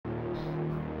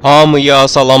Hamıya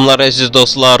salamlar əziz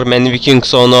dostlar, mən Viking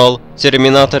Sonol.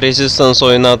 Terminator Resistance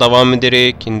oyuna davam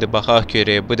edirik. İndi baxaq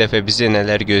görək bu dəfə bizi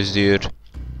nələr gözləyir.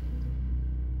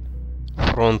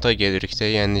 Fronta gelirik də,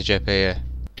 yəni cəbhəyə.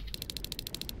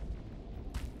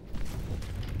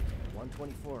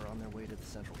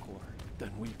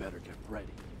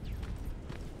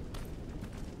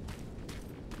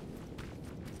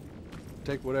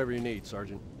 Take whatever you need,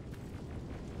 Sergeant.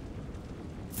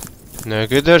 Nə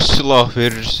qədər silah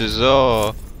verirsiniz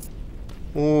ha?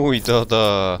 Uy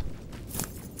dada.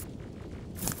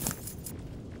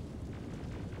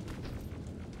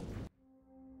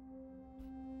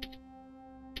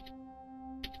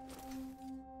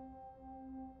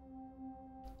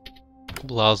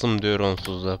 Lazım deyir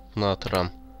onsuz da, bunu atıram.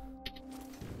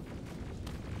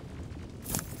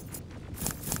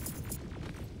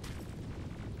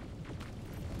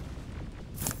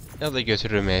 Ya da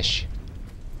götürürüm eş.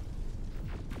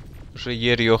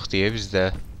 Yer yox deyə bizdə.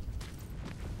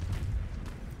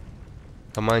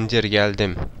 Komandir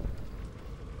gəldim.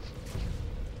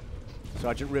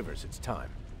 Sergeant Rivers, it's time.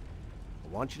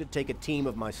 I want you to take a team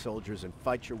of my soldiers and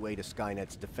fight your way to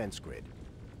Skynet's defense grid.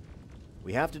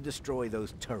 We have to destroy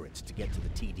those turrets to get to the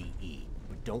TDE,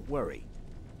 but don't worry.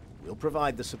 We'll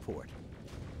provide the support.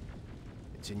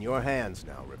 It's in your hands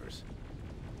now, Rivers.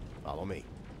 Follow me.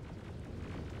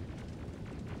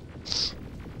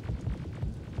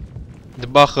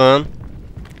 Baxın.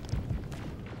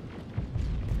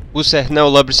 Bu səhnə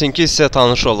ola bilsin ki, sizə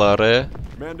tanış olar.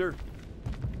 Commander.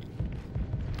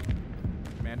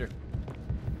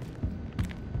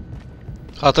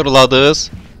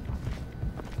 Xatırladınız.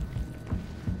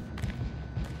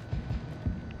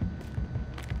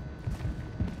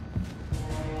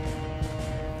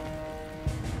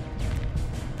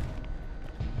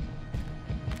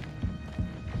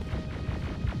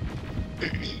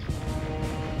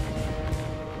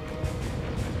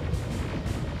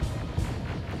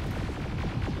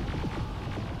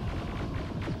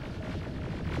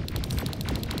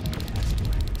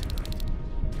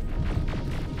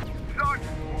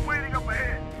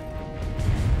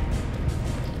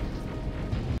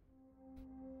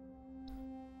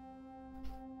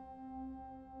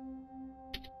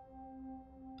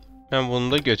 Mən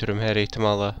bunu da götürüm hər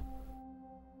ehtimala.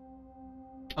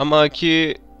 Amma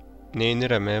ki,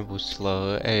 neynirəm bu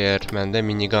silahı, əgər məndə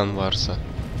minigun varsa.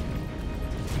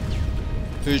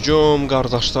 Hücum,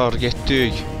 qardaşlar,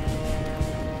 getdik.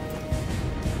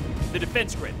 The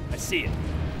defense grid, I see it.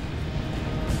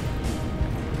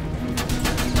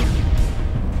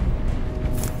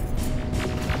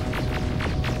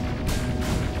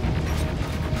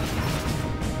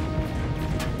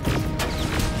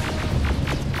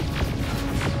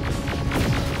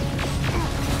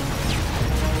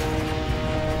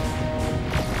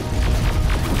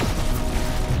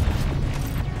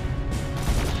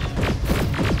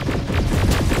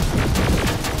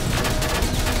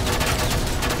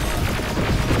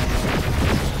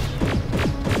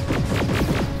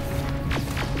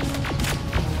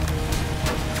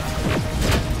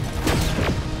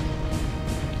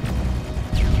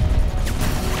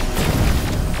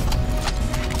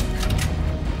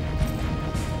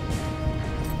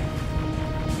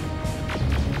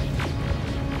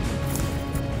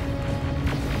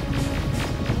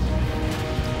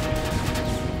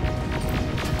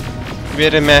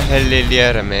 Verim mən həll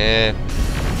eləyərəm.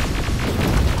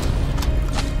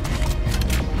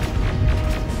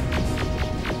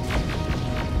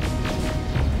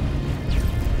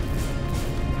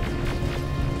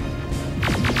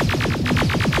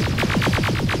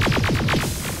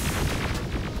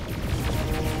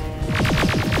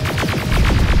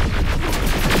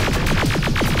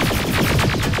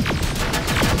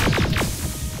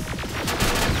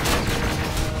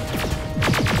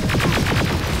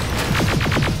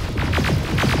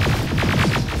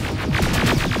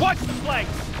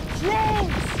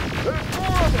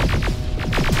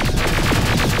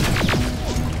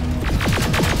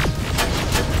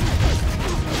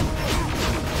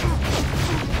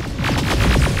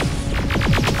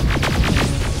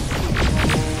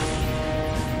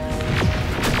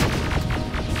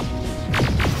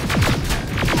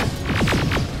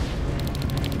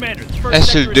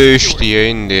 Əsl döyüş deyə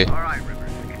indi.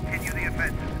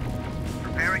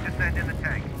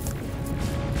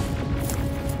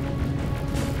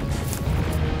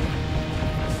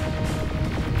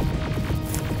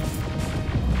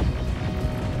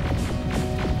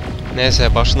 Nəysə,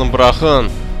 başını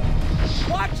buraxın.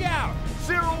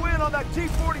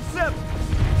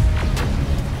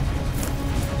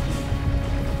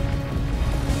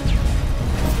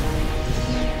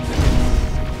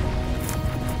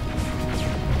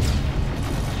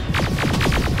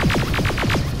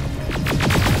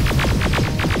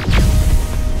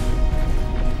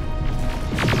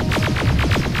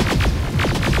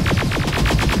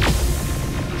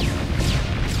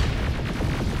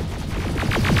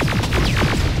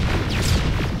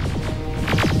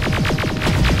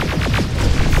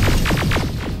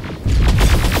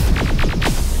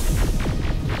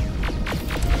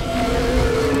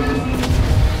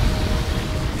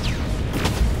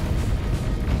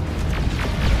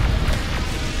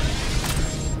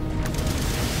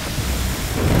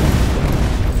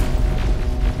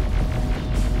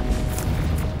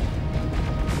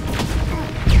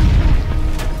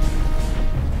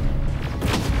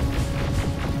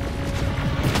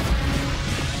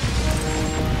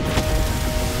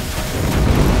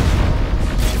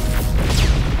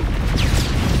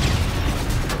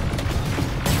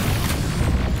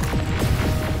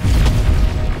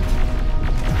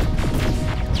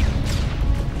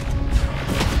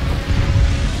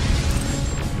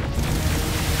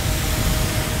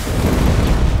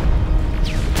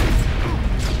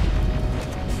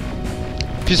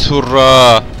 Pis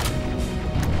hurra.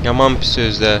 Yaman pis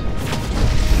özdə.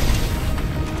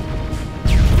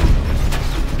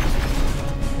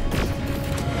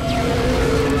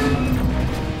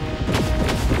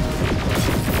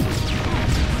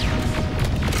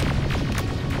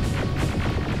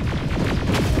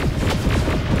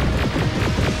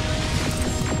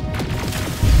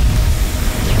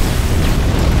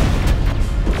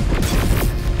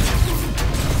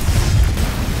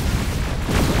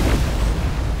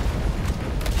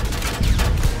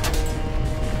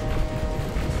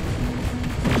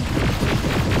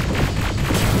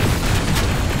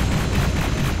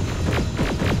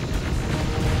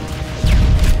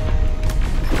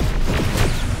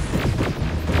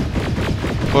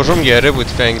 Xoşum gəlir bu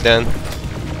tüfəngdən.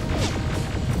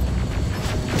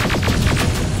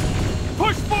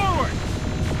 Push forward!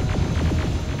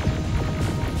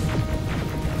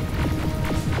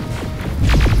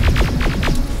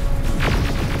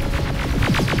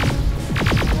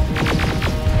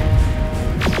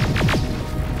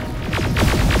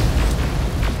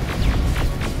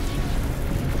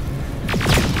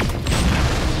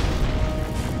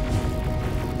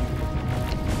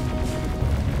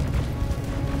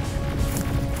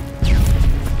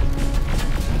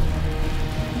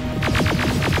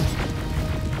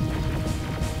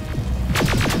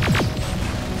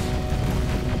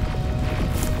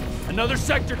 Another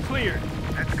sector cleared.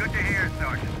 That's good to hear,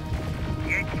 Sergeant.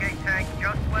 The HK tank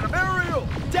just went up. Aerial!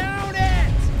 Down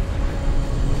it!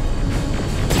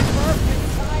 Perfect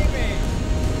timing!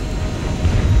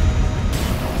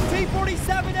 T-47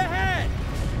 ahead!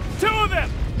 Two of them!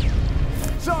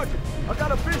 Sergeant, I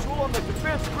got a visual on the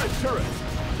defense grid turret.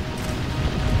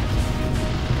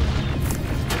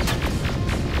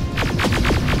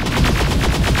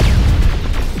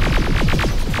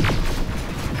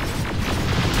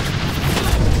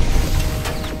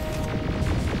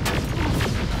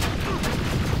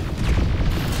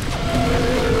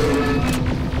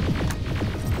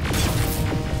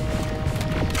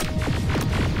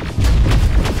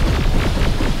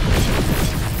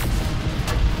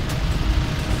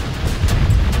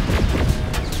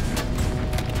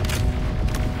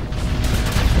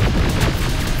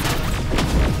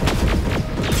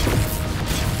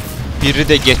 Biri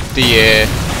də getdi.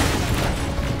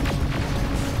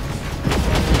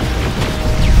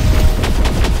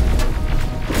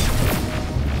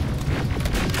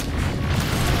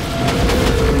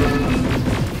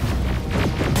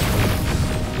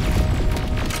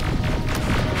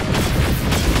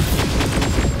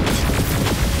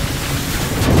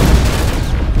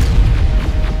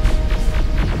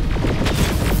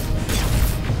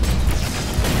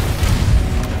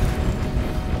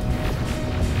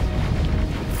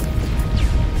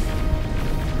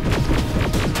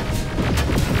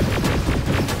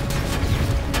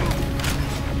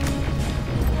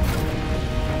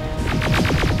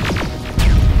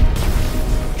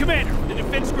 Commander, the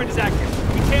defense grid is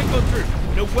active. We can't go through.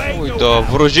 No way, no Uyda,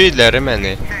 how. vurucu illəri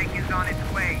məni. Tank is on its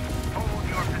way. Hold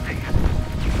your position.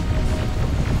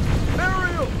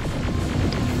 Aerial!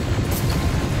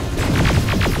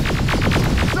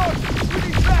 Sergeant, we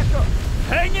need backup!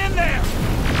 Hang in there!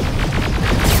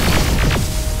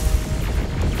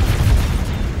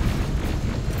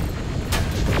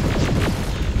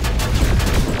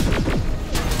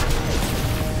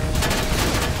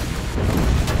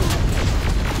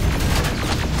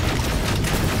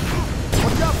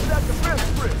 Watch out for that defense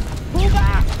grid! Pull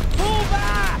back! Pull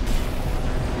back!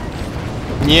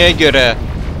 Niyə görə?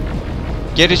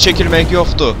 Geri çəkilmək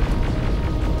yoxdur.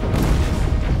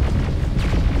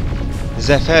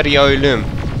 Zəfər ya ölüm.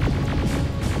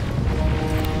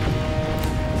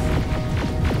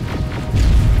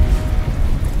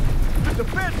 The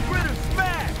defense grid is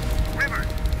smashed! Rivers,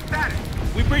 status.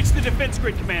 We breached the defense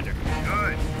grid, Commander.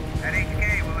 Good. That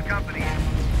HK will accompany you.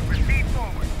 Proceed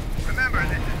forward. Remember,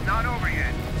 this is not over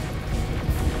yet.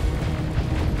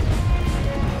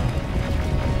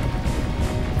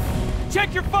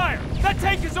 Check your fire! That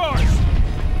tank is ours!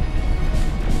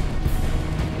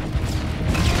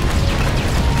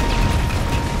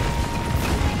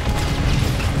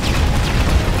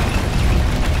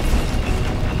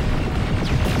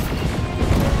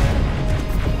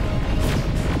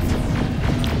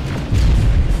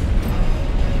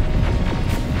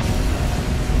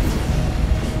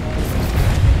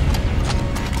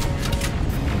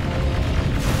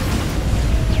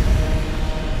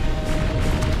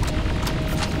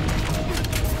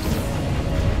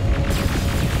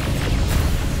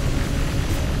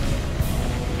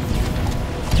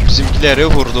 Bizimkiləri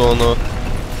vurdu onu.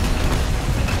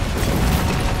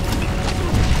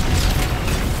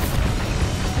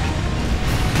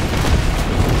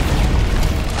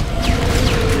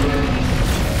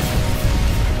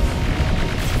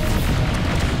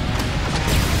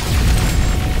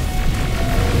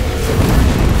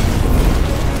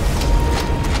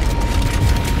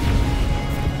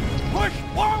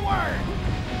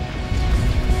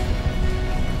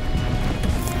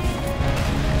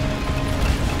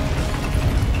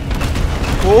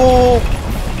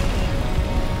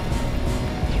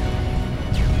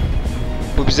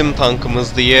 bizim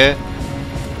tankımızdı.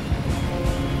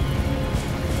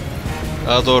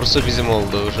 Daha doğrusu bizim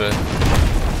oldu.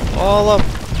 Oğlum.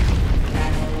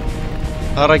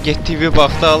 Hara getdiyi bir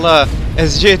baxdı Allah.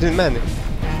 Əzcə edin məni.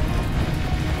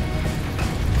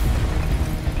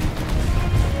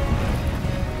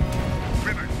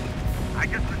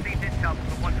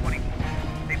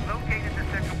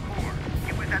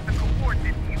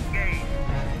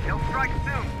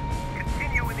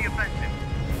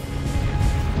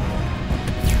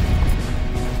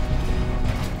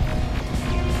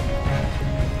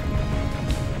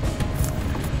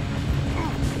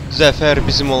 Zəfər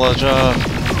bizim olacaq.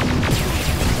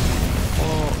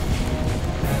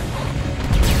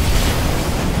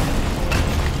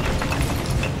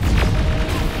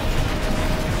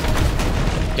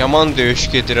 Yaman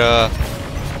döyüş gedir ha.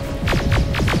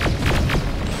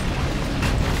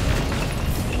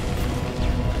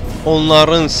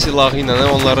 Onların silahı ilə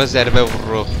onlara zərbə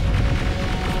vururuq.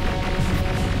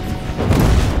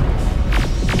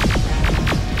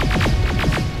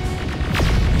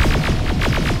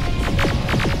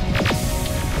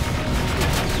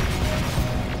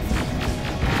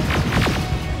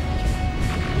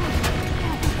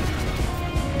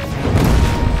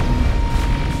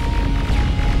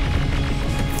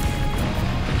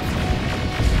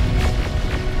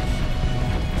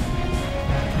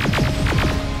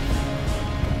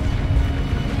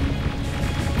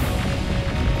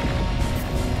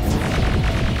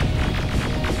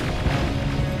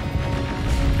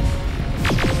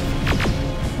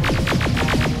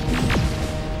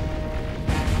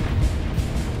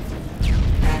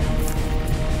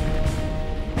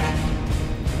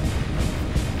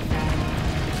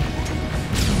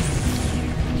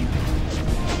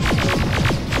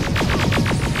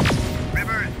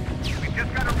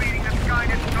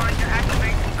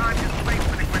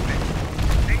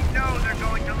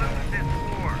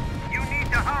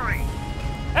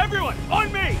 Everyone,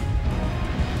 on me!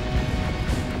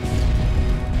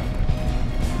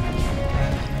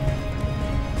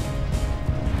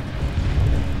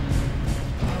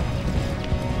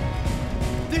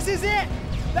 This is it!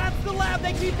 That's the lab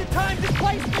they keep the time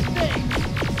displacement thing!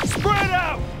 Spread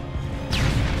out!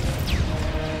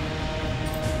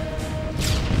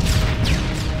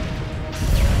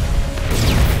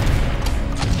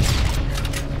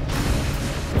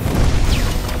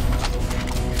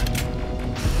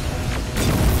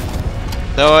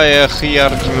 Davay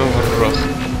xiyar kimi vururuq.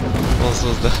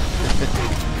 Onsuz da.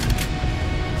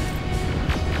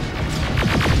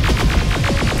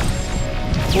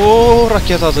 Ooo,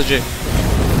 raket atıcı.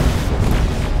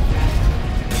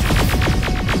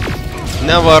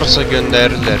 Nə varsa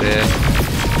göndərirlər.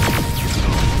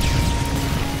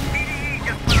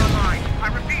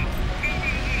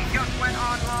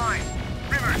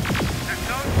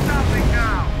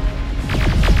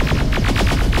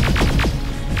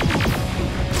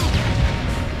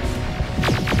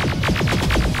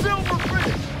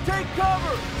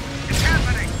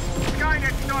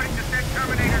 Starting to send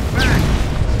Terminators back.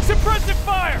 Suppressive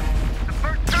fire! The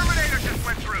first Terminator just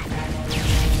went through.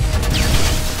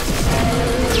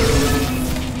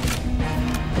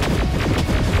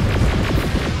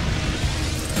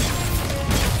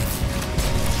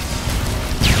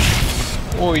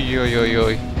 Oy oy oy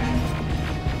oy.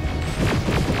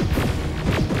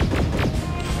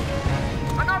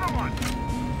 Another one.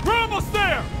 We're almost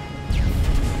there!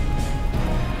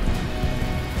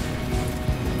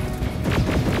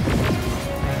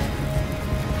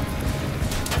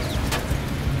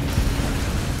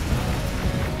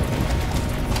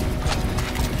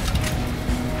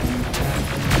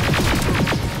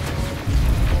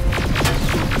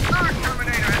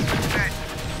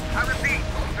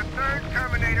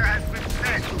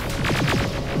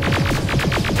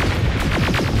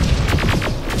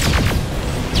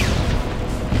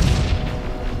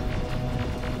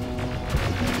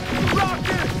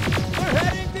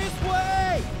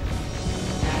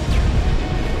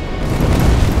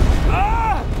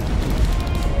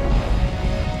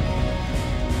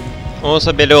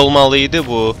 Olsa belə olmalıydı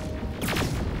bu.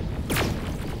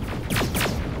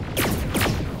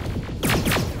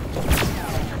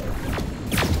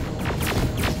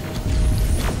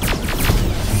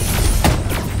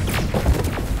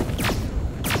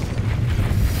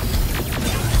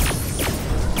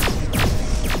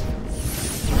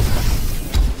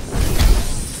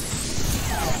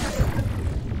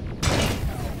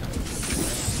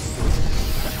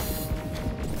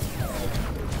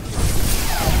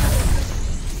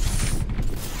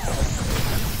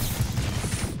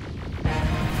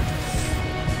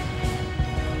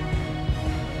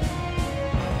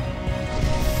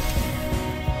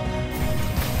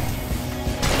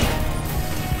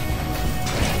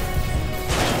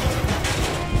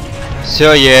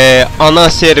 Всё, ana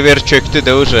server çöktü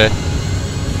de уже.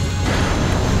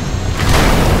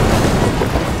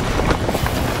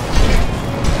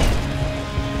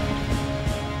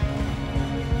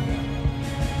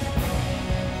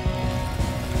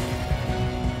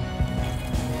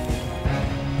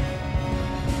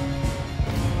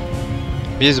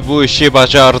 Biz bu işi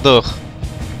bacardıq.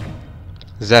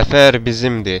 Zəfər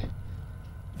bizimdir.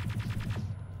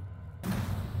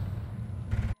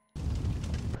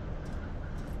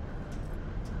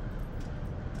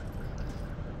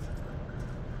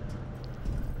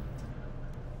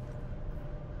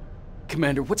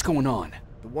 Commander, what's going on?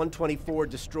 The 124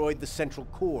 destroyed the central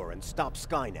core and stopped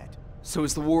Skynet. So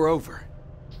is the war over?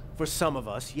 For some of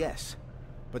us, yes.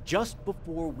 But just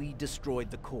before we destroyed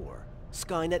the core,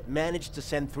 Skynet managed to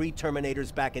send 3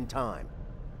 Terminators back in time.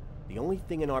 The only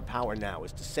thing in our power now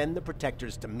is to send the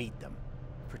Protectors to meet them.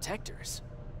 Protectors?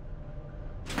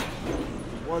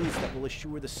 The ones that will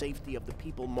assure the safety of the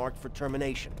people marked for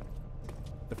termination.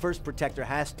 The first Protector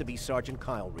has to be Sergeant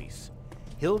Kyle Reese.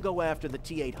 He'll go after the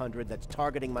T-800 that's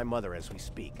targeting my mother as we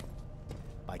speak.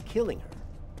 By killing her,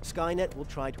 Skynet will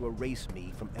try to erase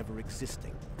me from ever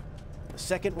existing. The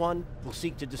second one will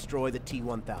seek to destroy the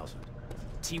T-1000.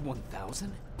 T-1000?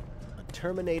 A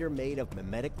Terminator made of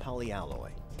mimetic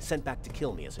polyalloy, sent back to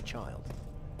kill me as a child.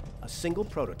 A single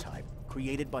prototype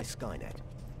created by Skynet.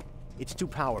 It's too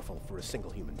powerful for a single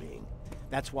human being.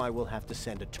 That's why we'll have to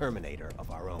send a Terminator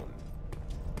of our own.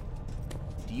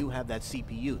 Do you have that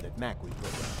CPU that Mac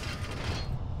reprogrammed?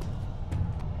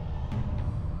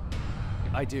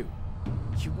 I do.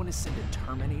 You want to send a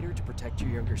Terminator to protect your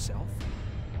younger self?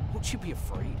 Won't you be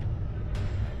afraid?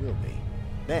 I will be.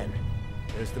 Then,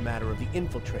 there's the matter of the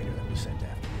infiltrator that was sent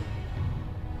after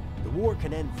you. The war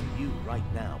can end for you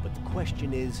right now, but the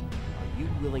question is, are you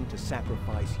willing to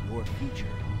sacrifice your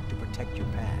future to protect your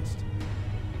past?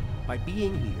 By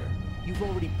being here, you've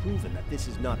already proven that this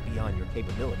is not beyond your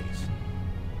capabilities.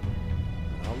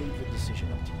 But I'll leave the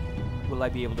decision up to you. Will I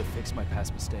be able to fix my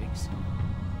past mistakes?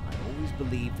 I always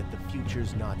believe that the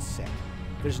future's not set.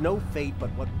 There's no fate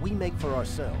but what we make for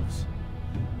ourselves.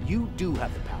 You do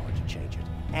have the power to change it,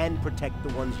 and protect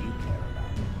the ones you care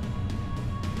about.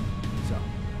 So,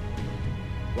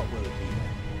 what will it be then?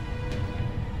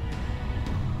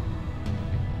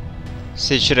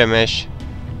 Seçirəm eş.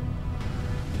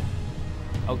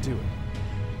 I'll do it.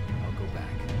 I'll go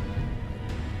back.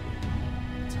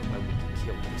 Let's hope I won't get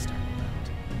killed this time around.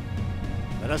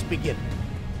 Let us begin.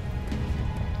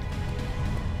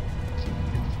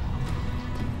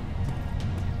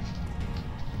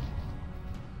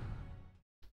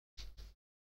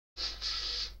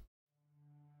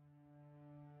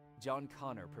 John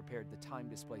Connor prepared the time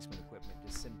displacement equipment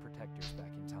to send protectors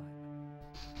back in time.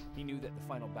 He knew that the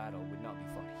final battle would not be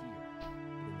fought here, but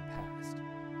in the past.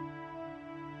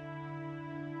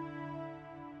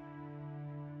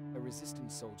 A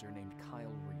resistance soldier named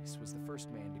Kyle Reese was the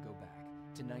first man to go back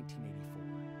to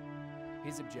 1984.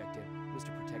 His objective was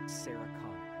to protect Sarah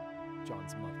Connor,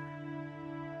 John's mother.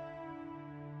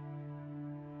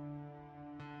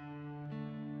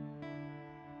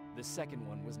 The second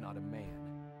one was not a man,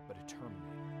 but a Terminator.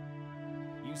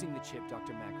 Using the chip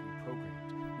Dr. Mack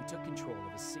reprogrammed, we took control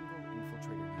of a single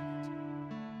infiltrator unit,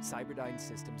 Cyberdyne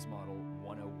Systems Model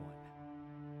 101.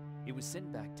 It was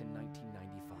sent back to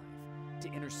 1995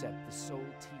 to intercept the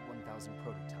sole T-1000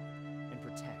 prototype and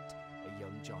protect a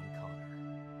young John Connor.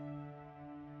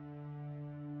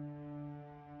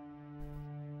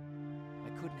 I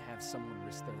couldn't have someone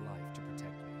risk their life to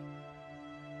protect me.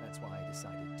 That's why I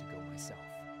decided to go myself.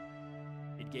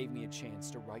 It gave me a chance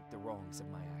to right the wrongs of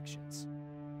my actions.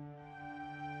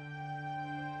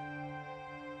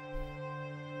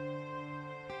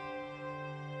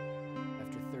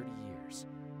 After 30 years,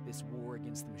 this war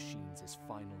against the machines is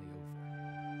finally over.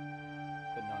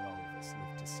 But not all of us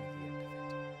live to see the end of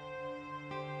it.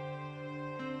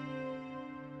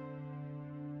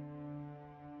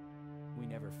 We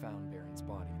never found Baron's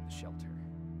body in the shelter.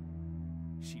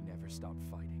 She never stopped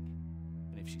fighting.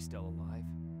 And if she's still alive,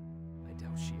 I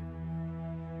doubt she ever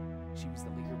will. She was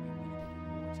the leader we needed in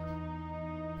wartime.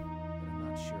 But I'm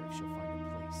not sure if she'll find a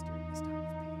place during this time of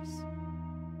peace.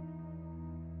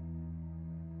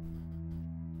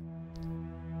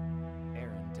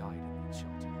 Erin died in that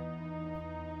shelter.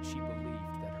 She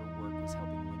believed that her work was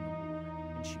helping win the war,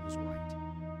 and she was right.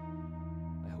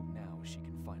 I hope now she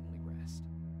can finally rest.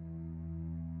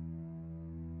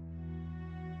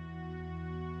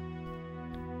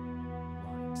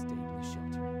 Ryan stayed in the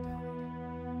shelter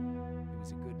and died. He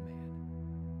was a good man,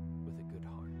 with a good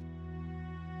heart.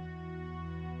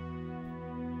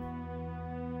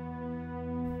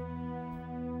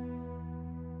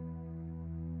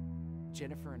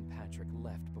 Jennifer and Patrick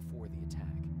left before the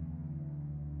attack.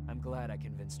 I'm glad I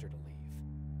convinced her to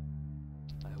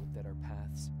leave. I hope that our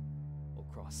paths will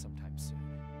cross sometime soon.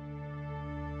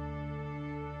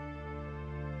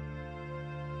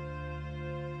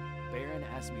 Baron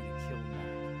asked me to kill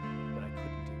Mac, but I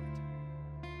couldn't do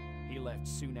it. He left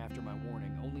soon after my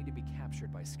warning, only to be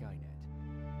captured by Skynet.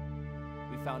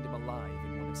 We found him alive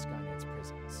in one of Skynet's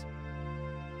prisons.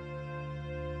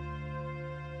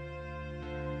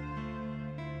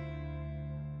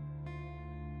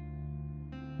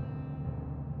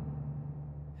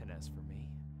 And as for me,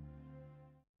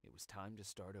 it was time to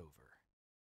start over.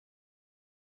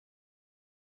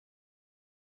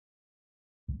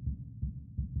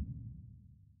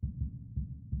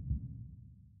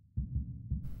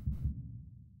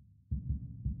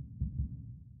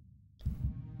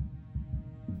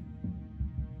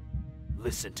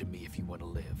 Listen to me if you want to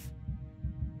live.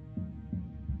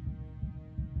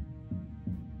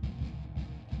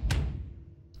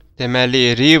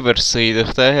 Deməli,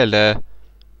 Rivers'ıydıq da hələ.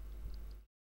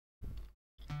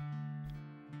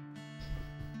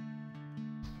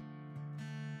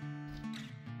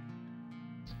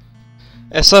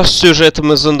 Əsas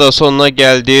süjetimizin də sonuna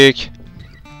gəldik.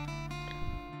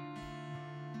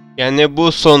 Yəni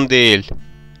bu son deyil.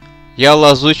 Ya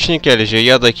Lazuchnik gələcək,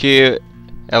 ya da ki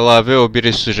əlavə o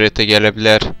biri süjetə gələ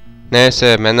bilər.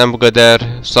 Nəysə, məndən bu qədər.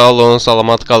 Sağ olun,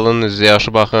 salamat qalın,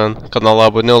 izləyəşi baxın. Kanala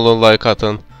abunə olun, like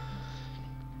atın.